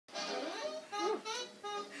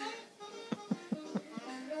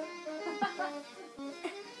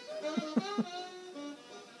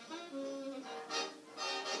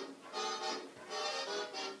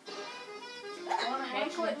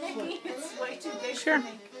Sure.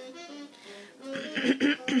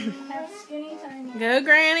 Have skinny tiny. Go,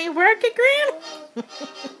 Granny. Work it, Granny.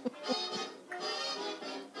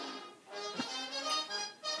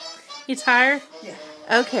 You tired? Yeah.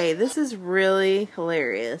 Okay, this is really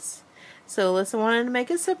hilarious. So Alyssa wanted to make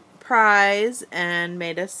a surprise and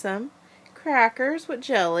made us some crackers with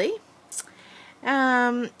jelly.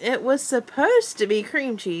 It was supposed to be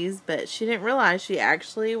cream cheese, but she didn't realize she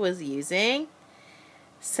actually was using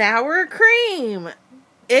sour cream.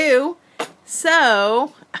 Ew.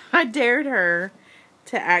 So I dared her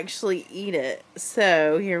to actually eat it.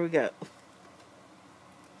 So here we go.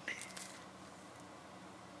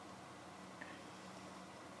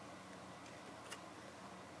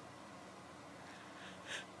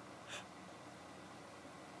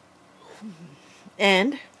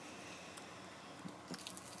 And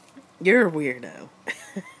you're a weirdo.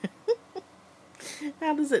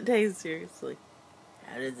 How does it taste, seriously?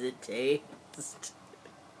 How does it taste?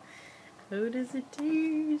 How does it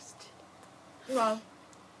taste? Well,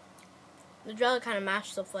 the jelly kind of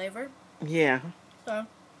mashed the flavor. Yeah. So,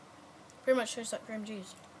 pretty much tastes like cream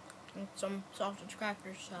cheese. And some sausage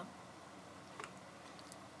crackers, so.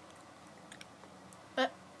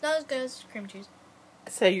 But, not as good as cream cheese.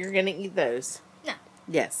 So you're going to eat those? No.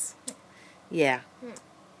 Yes. Yeah. Mm.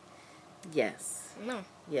 Yes. No.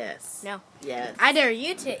 Yes. No. Yes. I dare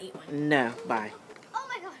you to eat one. No. Bye. Oh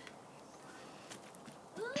my god.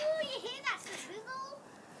 Ooh, you hear that sizzle?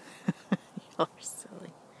 You're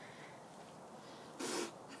silly.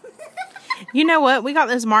 You know what? We got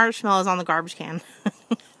those marshmallows on the garbage can.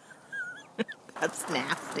 That's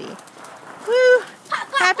nasty. Woo!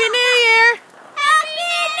 Happy New Year! Happy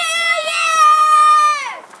New Year!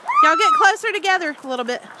 Y'all get closer together a little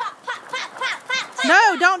bit.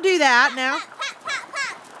 No, don't do that now.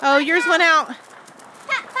 Oh, yours went out.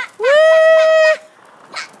 Woo!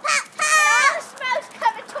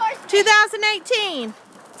 2018. 2018.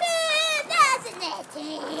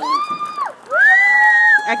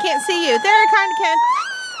 I can't see you. There, I kind of can.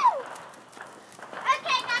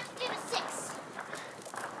 Okay, got to do the 6.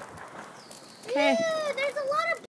 Okay. Yeah, there's a lot of